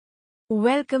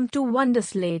Welcome to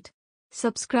Wonderslate.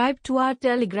 Subscribe to our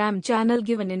Telegram channel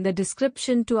given in the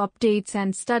description to updates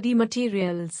and study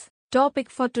materials. Topic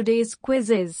for today's quiz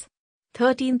is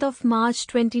 13th of March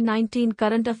 2019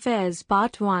 Current Affairs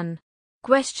Part 1.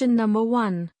 Question number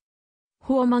 1.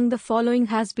 Who among the following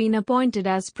has been appointed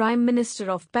as Prime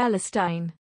Minister of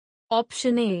Palestine?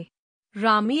 Option A.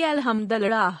 Rami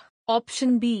al-Hamdallah.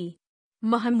 Option B.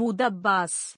 Mahmoud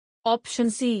Abbas. Option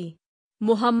C.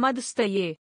 Muhammad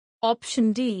Staye.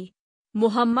 Option D.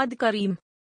 Muhammad Karim.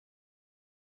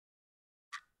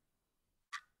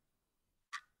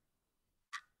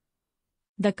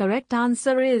 The correct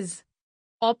answer is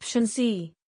Option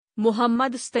C.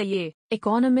 Muhammad Staye.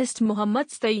 Economist Muhammad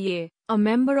Staye, a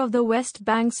member of the West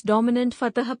Bank's dominant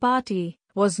Fatah Party,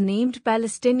 was named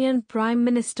Palestinian Prime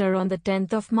Minister on the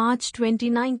 10th of March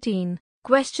 2019.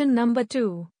 Question number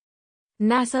 2.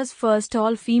 NASA's first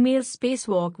all-female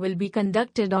spacewalk will be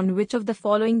conducted on which of the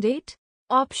following date?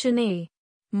 Option A.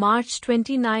 March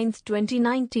 29,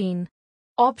 2019.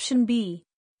 Option B.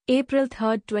 April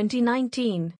 3,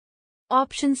 2019.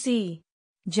 Option C.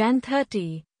 Jan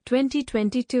 30,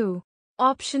 2022.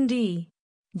 Option D.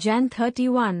 Jan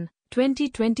 31,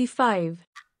 2025.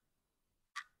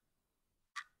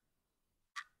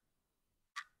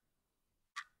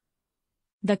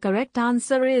 The correct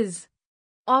answer is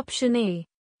Option A.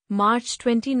 March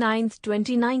 29,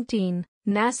 2019.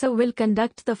 NASA will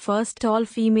conduct the first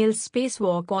all-female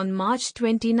spacewalk on March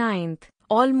 29,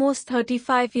 almost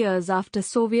 35 years after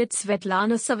Soviet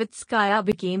Svetlana Savitskaya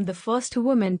became the first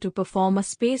woman to perform a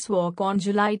spacewalk on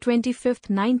July 25,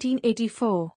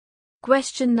 1984.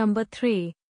 Question number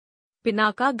 3.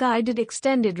 Pinaka guided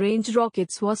extended range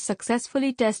rockets was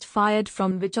successfully test-fired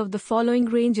from which of the following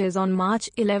ranges on March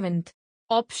 11?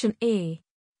 Option A.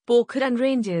 Pokhran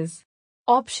Ranges.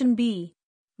 Option B.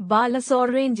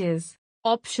 Balasore Ranges.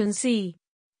 Option C.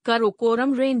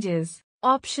 Karakoram Ranges.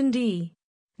 Option D.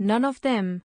 None of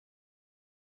them.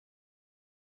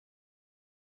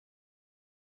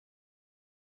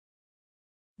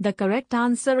 The correct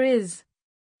answer is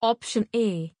Option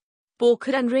A.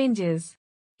 Pokhran Ranges.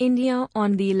 India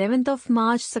on the 11th of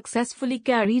March successfully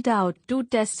carried out 2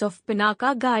 tests of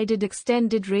Pinaka guided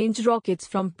extended range rockets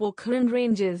from Pokhran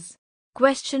Ranges.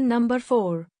 Question number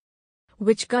 4.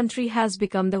 Which country has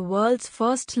become the world's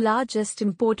first largest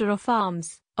importer of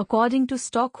arms, according to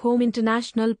Stockholm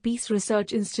International Peace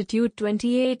Research Institute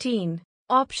 2018?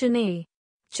 Option A.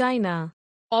 China.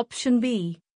 Option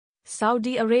B.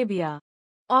 Saudi Arabia.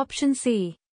 Option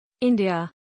C.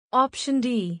 India. Option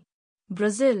D.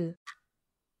 Brazil.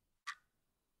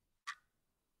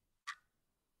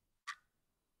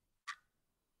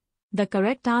 The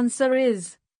correct answer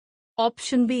is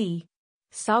Option B.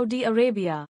 Saudi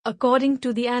Arabia. According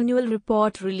to the annual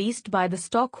report released by the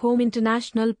Stockholm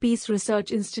International Peace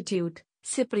Research Institute,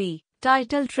 SIPRI,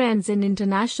 titled Trends in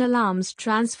International Arms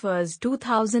Transfers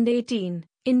 2018,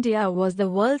 India was the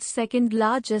world's second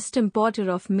largest importer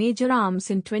of major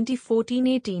arms in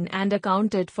 2014-18 and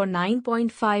accounted for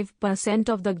 9.5%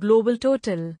 of the global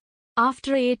total.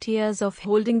 After 8 years of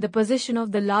holding the position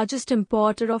of the largest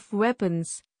importer of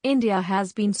weapons, India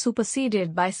has been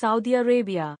superseded by Saudi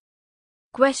Arabia.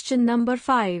 Question number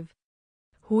 5.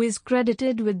 Who is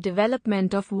credited with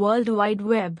development of World Wide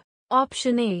Web?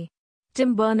 Option A.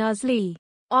 Tim Berners-Lee.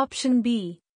 Option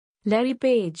B. Larry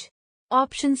Page.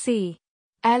 Option C.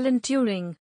 Alan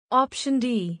Turing. Option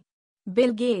D.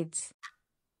 Bill Gates.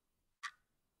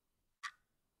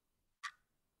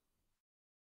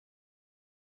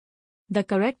 The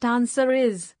correct answer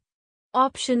is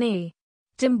Option A.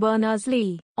 Tim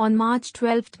Berners-Lee. On March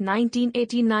 12,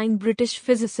 1989, British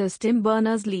physicist Tim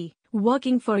Berners-Lee,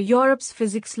 working for Europe's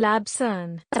physics lab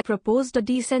CERN, proposed a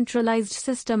decentralized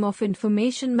system of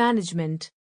information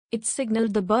management. It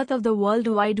signaled the birth of the World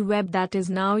Wide Web that is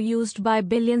now used by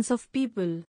billions of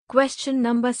people. Question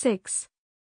number 6.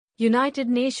 United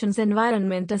Nations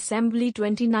Environment Assembly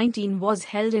 2019 was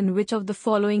held in which of the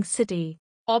following city?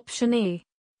 Option A.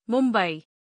 Mumbai.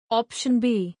 Option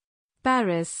B.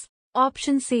 Paris.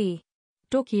 Option C.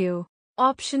 Tokyo.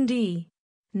 Option D.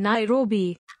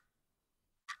 Nairobi.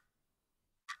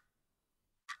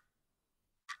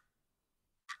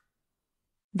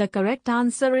 The correct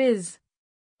answer is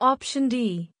Option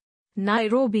D.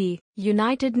 Nairobi.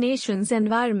 United Nations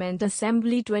Environment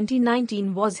Assembly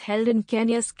 2019 was held in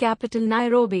Kenya's capital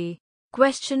Nairobi.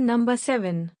 Question number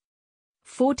 7.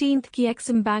 14th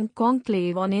Exim Bank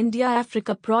Conclave on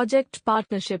India-Africa Project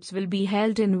Partnerships will be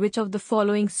held in which of the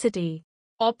following city?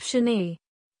 Option A.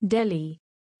 Delhi.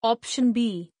 Option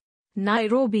B.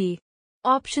 Nairobi.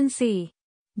 Option C.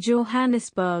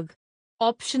 Johannesburg.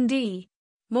 Option D.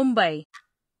 Mumbai.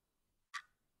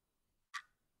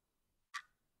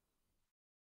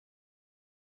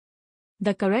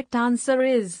 The correct answer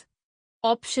is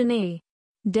option A,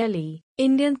 Delhi.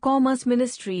 Indian Commerce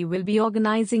Ministry will be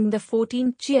organizing the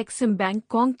 14th GXIM Bank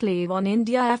Conclave on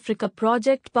India-Africa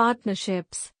Project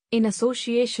Partnerships, in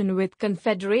association with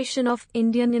Confederation of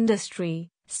Indian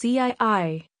Industry,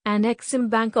 CII, and Exim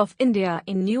Bank of India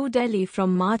in New Delhi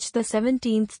from March the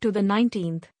 17th to the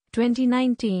 19th,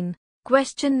 2019.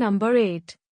 Question number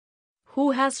 8.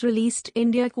 Who has released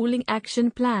India Cooling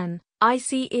Action Plan,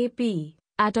 ICAP,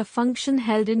 at a function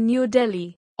held in New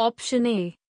Delhi? Option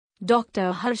A,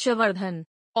 Dr. Harshavardhan.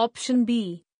 Option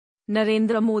B,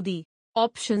 Narendra Modi.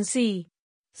 Option C,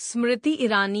 Smriti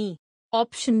Irani.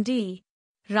 Option D,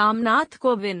 Ramnath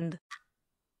Kovind.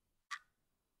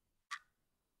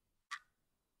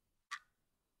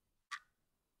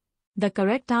 The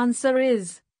correct answer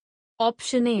is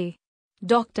option A,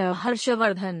 Dr.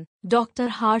 Harshavardhan. Dr.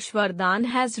 Harshvardhan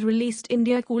has released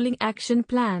India Cooling Action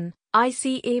Plan,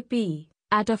 ICAP,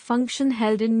 at a function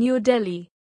held in New Delhi.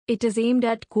 It is aimed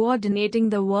at coordinating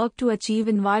the work to achieve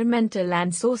environmental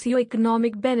and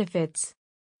socio-economic benefits.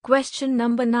 Question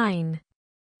number 9.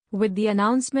 With the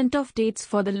announcement of dates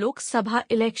for the Lok Sabha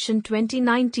election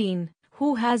 2019,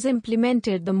 who has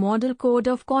implemented the Model Code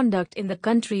of Conduct in the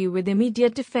country with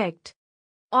immediate effect?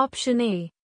 Option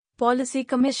A, Policy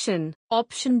Commission.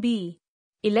 Option B,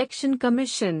 Election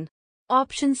Commission.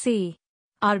 Option C,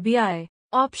 RBI.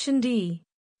 Option D,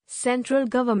 Central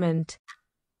Government.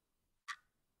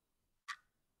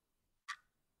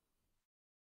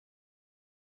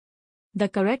 The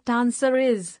correct answer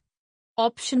is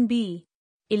option B,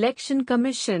 Election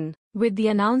Commission. With the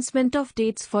announcement of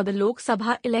dates for the Lok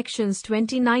Sabha elections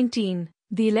 2019,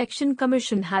 the Election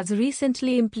Commission has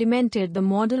recently implemented the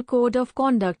Model Code of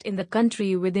Conduct in the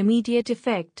country with immediate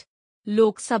effect.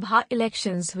 Lok Sabha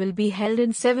elections will be held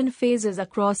in 7 phases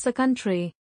across the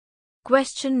country.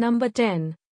 Question number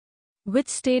 10. Which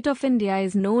state of India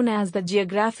is known as the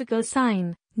geographical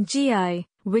sign, GI,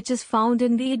 which is found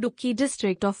in the Idukki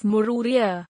district of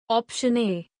Mururia? Option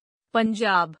A,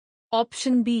 Punjab.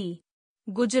 Option B,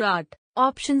 Gujarat.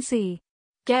 Option C,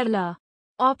 Kerala.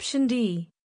 Option D,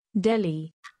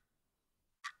 Delhi.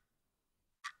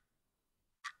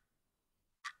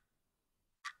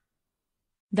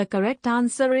 The correct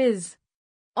answer is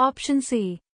option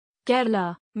C,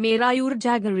 Kerala. Merayur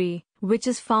Jaggery, which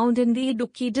is found in the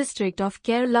Idukki district of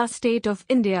Kerala state of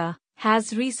India,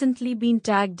 has recently been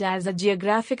tagged as a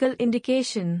geographical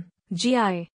indication,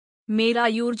 GI.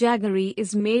 Merayur Jaggery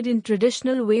is made in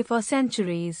traditional way for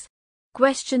centuries.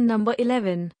 Question number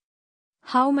 11.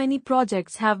 How many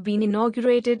projects have been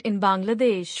inaugurated in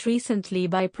Bangladesh recently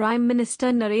by Prime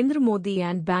Minister Narendra Modi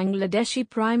and Bangladeshi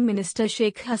Prime Minister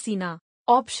Sheikh Hasina?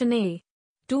 Option A,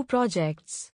 2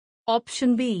 projects.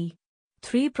 Option B,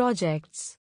 3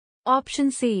 projects.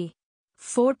 Option C,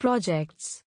 4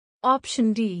 projects.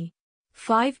 Option D,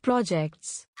 5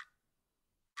 projects.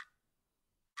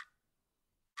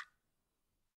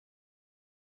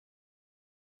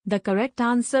 The correct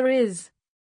answer is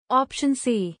option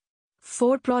C,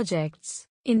 4 projects.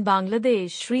 In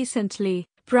Bangladesh recently,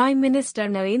 Prime Minister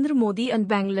Narendra Modi and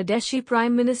Bangladeshi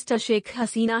Prime Minister Sheikh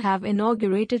Hasina have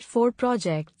inaugurated 4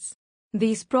 projects.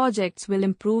 These projects will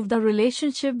improve the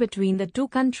relationship between the two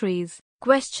countries.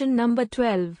 Question number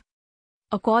 12.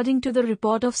 According to the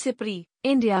report of SIPRI,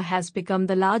 India has become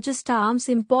the largest arms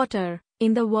importer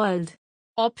in the world.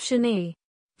 Option A,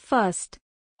 first.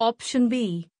 Option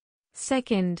B,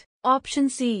 second. Option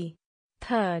C,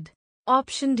 third.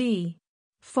 Option D,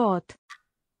 fourth.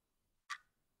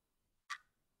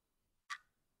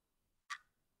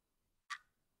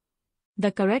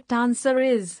 The correct answer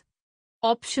is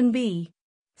option B,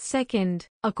 second.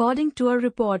 According to a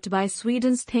report by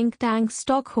Sweden's think tank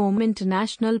Stockholm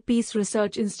International Peace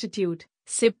Research Institute,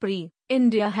 SIPRI,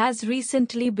 India has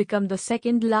recently become the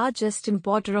second largest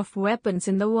importer of weapons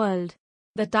in the world.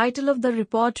 The title of the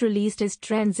report released is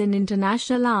Trends in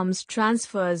International Arms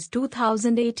Transfers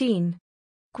 2018.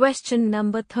 Question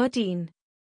number 13.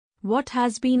 What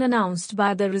has been announced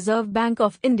by the Reserve Bank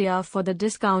of India for the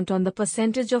discount on the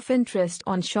percentage of interest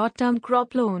on short-term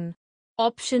crop loan?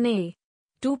 Option A,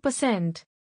 2%.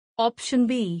 Option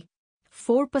B,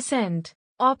 4%.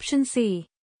 Option C,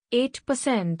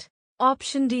 8%.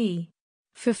 Option D,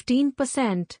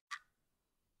 15%.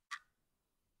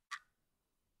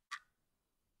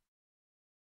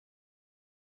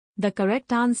 The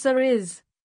correct answer is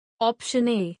option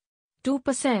A,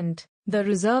 2%. The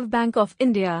Reserve Bank of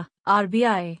India,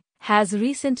 RBI, has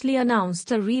recently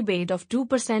announced a rebate of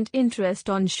 2% interest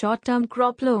on short-term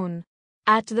crop loan.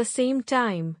 At the same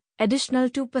time, additional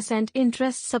 2%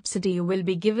 interest subsidy will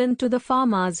be given to the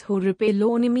farmers who repay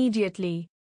loan immediately.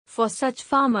 For such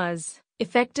farmers,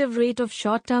 Effective rate of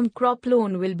short-term crop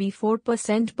loan will be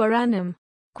 4% per annum.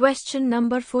 Question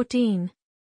number 14.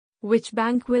 Which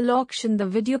bank will auction the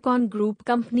Videocon Group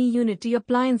company Unity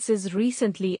appliances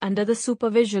recently under the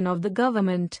supervision of the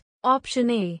government? Option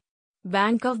A.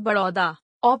 Bank of Baroda.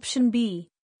 Option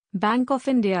B. Bank of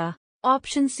India.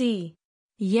 Option C.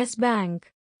 Yes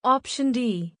Bank. Option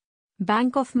D.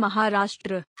 Bank of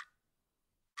Maharashtra.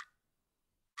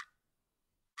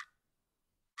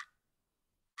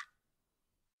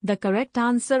 The correct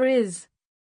answer is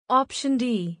Option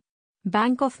D.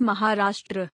 Bank of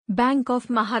Maharashtra. Bank of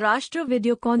Maharashtra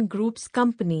Videocon Group's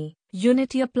company,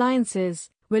 Unity Appliances,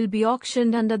 will be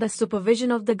auctioned under the supervision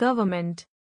of the government.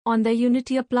 On the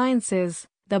Unity Appliances,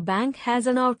 the bank has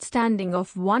an outstanding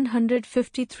of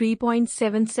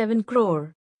 153.77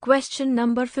 crore. Question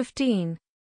number 15.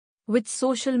 Which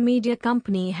social media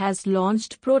company has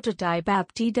launched prototype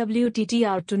app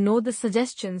TWTTR to know the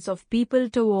suggestions of people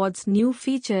towards new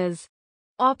features?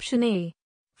 Option A.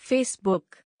 Facebook.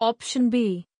 Option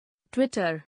B.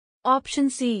 Twitter. Option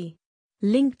C.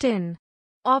 LinkedIn.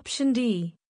 Option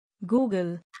D.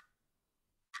 Google.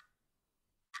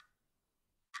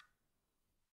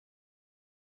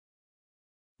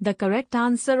 The correct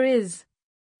answer is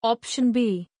Option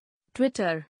B.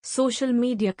 Twitter. Social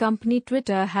media company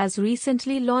Twitter has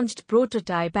recently launched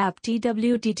prototype app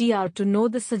TWTTR to know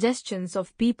the suggestions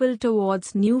of people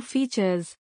towards new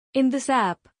features. In this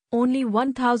app, only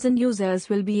 1,000 users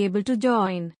will be able to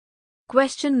join.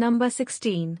 Question number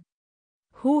 16.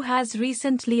 Who has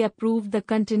recently approved the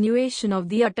continuation of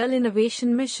the Atal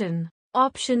Innovation Mission?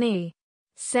 Option A.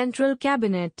 Central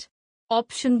Cabinet.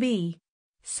 Option B.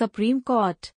 Supreme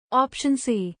Court. Option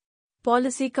C.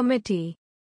 Policy Committee.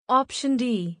 Option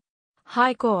D.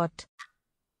 High Court.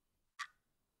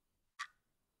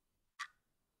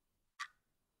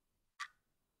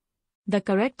 The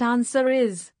correct answer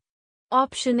is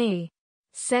Option A.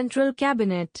 Central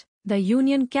Cabinet. The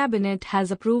Union Cabinet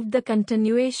has approved the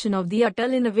continuation of the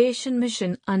Atal Innovation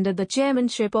Mission under the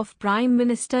chairmanship of Prime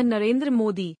Minister Narendra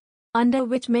Modi, under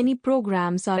which many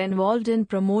programs are involved in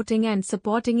promoting and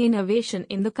supporting innovation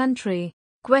in the country.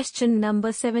 Question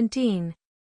number 17.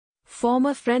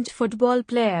 Former French football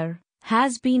player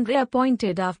has been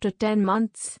reappointed after 10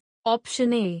 months.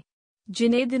 Option A.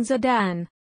 Zinedine Zidane.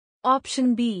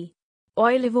 Option B.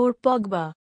 Olivier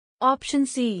Pogba. Option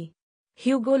C.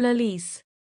 Hugo Lloris.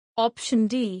 Option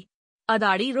D.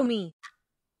 Adari Rumi.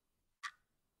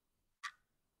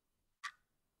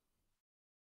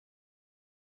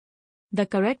 The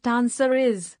correct answer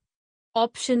is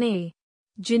Option A.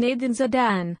 Zinedine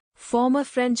Zidane. Former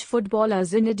French footballer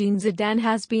Zinedine Zidane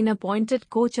has been appointed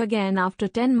coach again after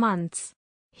 10 months.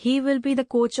 He will be the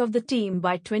coach of the team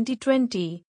by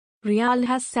 2020. Real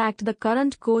has sacked the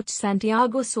current coach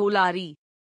Santiago Solari.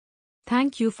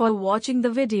 Thank you for watching the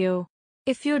video.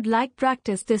 If you'd like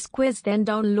practice this quiz, then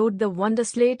download the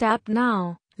Wonderslate app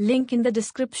now. Link in the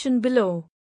description below.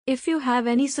 If you have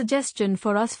any suggestion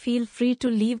for us, feel free to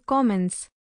leave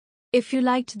comments. If you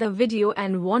liked the video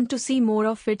and want to see more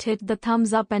of it, hit the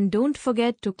thumbs up and don't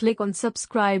forget to click on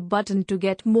subscribe button to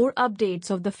get more updates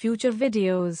of the future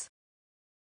videos.